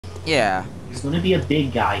Yeah. There's gonna be a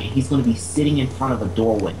big guy, and he's gonna be sitting in front of a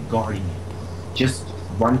doorway, guarding it. Just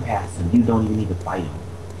run past him. You don't even need to fight him.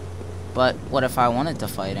 But what if I wanted to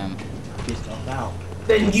fight him? Just help out.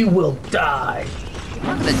 Then you will die. I'm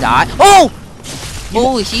not gonna die. Oh!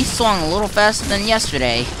 Oh, he swung a little faster than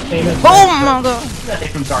yesterday. Famous Oh my god! You got that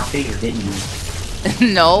from Darth Vader, didn't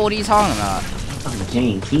you? No, what are you talking about? I'm talking to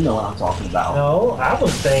James. He know what I'm talking about. No, I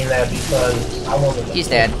was saying that because I wanted to. He's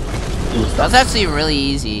dead. It was That was actually really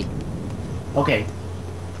easy. Okay.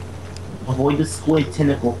 Avoid the squid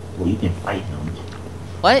tentacle. Well, you can fight him.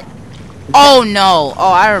 What? Oh no!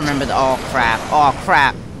 Oh, I remember the. Oh crap! Oh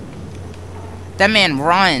crap! That man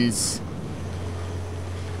runs.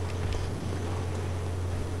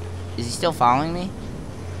 Is he still following me?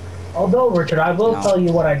 Although, Richard, I will No. tell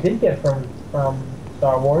you what I did get from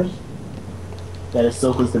Star Wars. That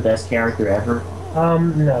Ahsoka's the best character ever.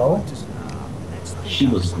 No. She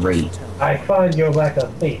was great. I find your lack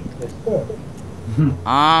of faith disturbing.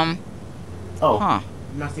 Oh, Huh.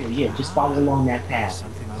 I'm not saying yeah. Just follow along that path.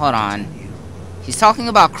 Hold on. He's talking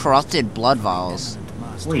about corrupted blood vials.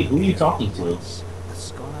 Wait, who are you talking to?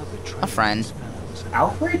 A friend.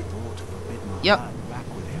 Alfred? Yep.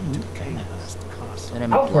 Let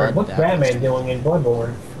him Alfred, blood what's that. Batman doing in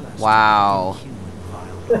Bloodborne? Wow.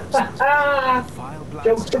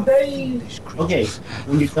 Jokes for days. Okay,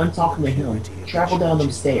 when you're done talking to him, travel down them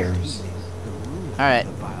stairs, Alright.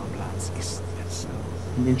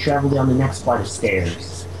 and then travel down the next flight of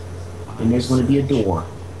stairs. And there's going to be a door.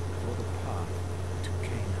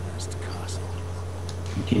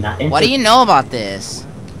 You cannot enter. What do you know about this?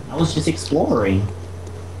 I was just exploring.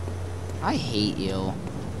 I hate you.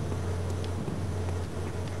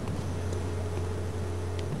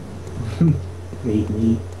 Hate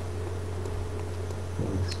me.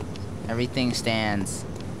 Everything stands.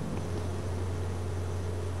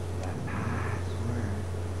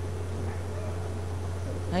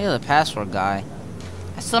 Oh, you're the password guy.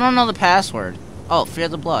 I still don't know the password. Oh, fear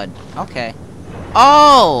the blood. Okay.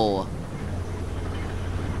 Oh!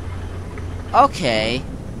 Okay.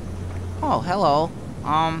 Oh, hello.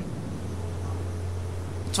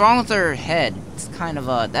 What's wrong with her head? It's kind of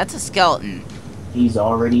a... That's a skeleton. He's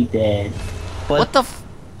already dead. But What the f...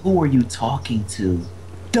 who are you talking to?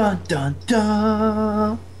 Dun dun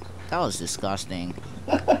dun! That was disgusting.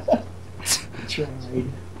 Tried.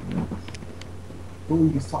 Who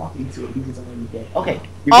are you talking to? He was already dead. Okay.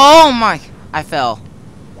 Oh my... I fell.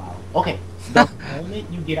 Wow. Okay. The moment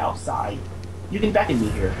you get outside, you can beckon me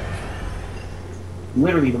here.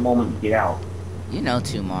 Literally the moment you get out. You know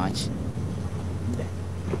too much.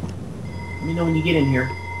 Let me know when you get in here.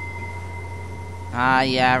 Ah,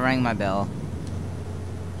 yeah, I rang my bell.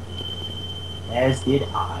 As did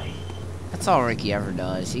I. That's all Ricky ever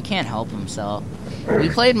does. He can't help himself. We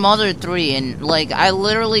played Mother 3 and, like, I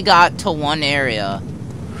literally got to one area.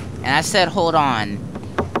 And I said, hold on.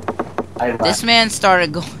 This man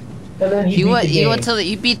started going... And then He went to the...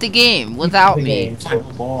 He beat the game without me.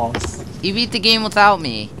 Boss. He beat the game without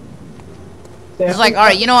me. Yeah, He's like,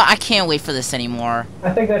 alright, you know what? I can't wait for this anymore.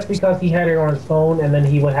 I think that's because he had it on his phone, and then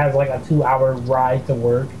he would have like a 2-hour ride to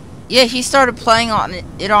work. Yeah, he started playing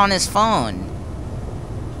it on his phone.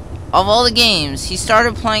 Of all the games, he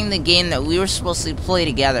started playing the game that we were supposed to play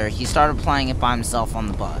together. He started playing it by himself on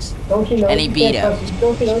the bus. Don't you know? And he beat him.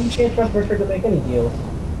 Don't you know you can't trust Richard to make any deals?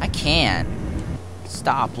 I can't.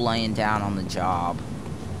 Stop laying down on the job.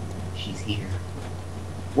 She's here.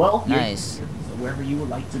 Well, Nice. so wherever you would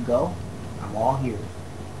like to go, I'm all here.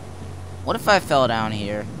 What if I fell down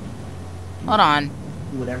here? Hold on.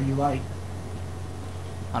 Do whatever you like.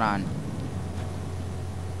 Hold on.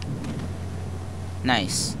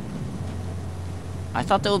 Nice. I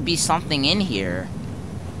thought there would be something in here.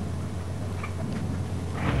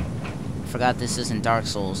 Forgot this isn't Dark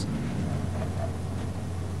Souls.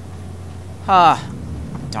 Ah,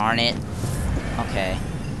 darn it. Okay.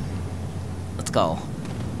 Let's go.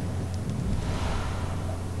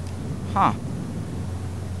 Huh.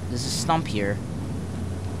 There's a stump here.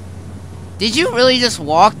 Did you really just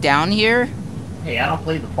walk down here? Hey, I don't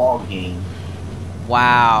play the ball game.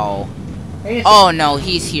 Wow. Hey, it's Oh no,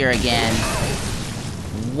 he's here again.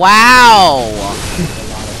 Wow!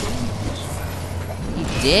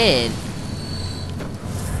 He did.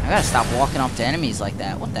 I gotta stop walking up to enemies like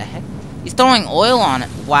that. What the heck? He's throwing oil on it.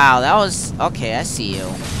 Wow, that was... Okay, I see you.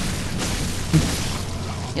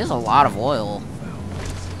 He has a lot of oil.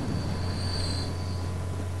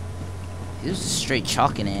 He was just straight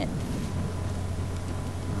chucking it.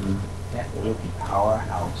 that oil can power a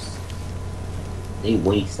house. They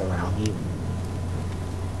waste around here.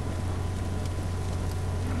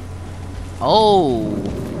 Oh!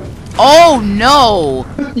 Oh no!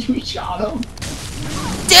 You shot him.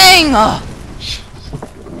 Dang!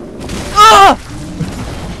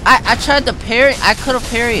 I tried to parry. I could have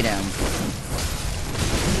parried him.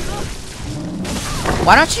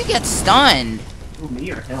 Why don't you get stunned? Who,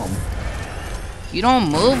 me or him? You don't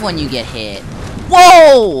move when you get hit.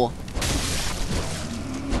 Whoa!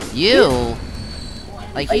 You.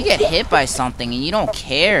 Like, you get hit by something and you don't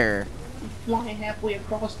care. You're flying halfway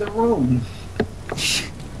across the room.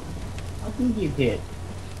 How can you get hit?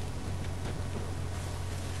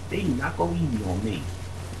 They do not go easy on me.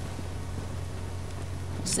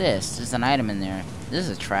 What's this? There's an item in there. This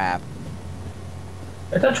is a trap.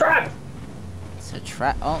 It's a trap! It's a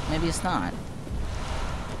trap. Oh, maybe it's not.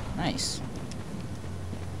 Nice.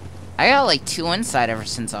 I got like 2 inside ever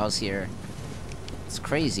since I was here. It's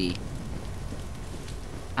crazy.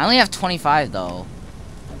 I only have 25 though.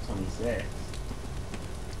 I'm 26.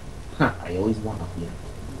 Huh, I always want up here.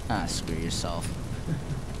 Ah, screw yourself.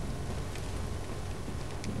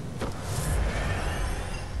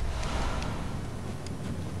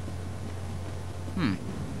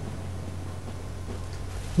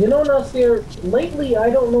 You know, Nasir, lately, I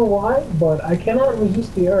don't know why, but I cannot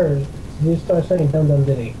resist the urge to just start saying dum dum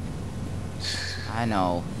diddy. I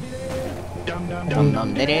know. Dum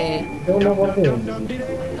dum diddy. Don't know what it is. Dum dum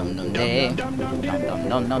diddy. Dum dum dum diddy.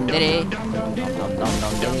 Dum dum diddy.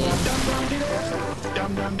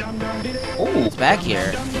 Oh, it's back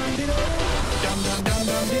here.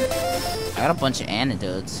 I got a bunch of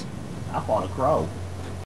antidotes. I fought a crow.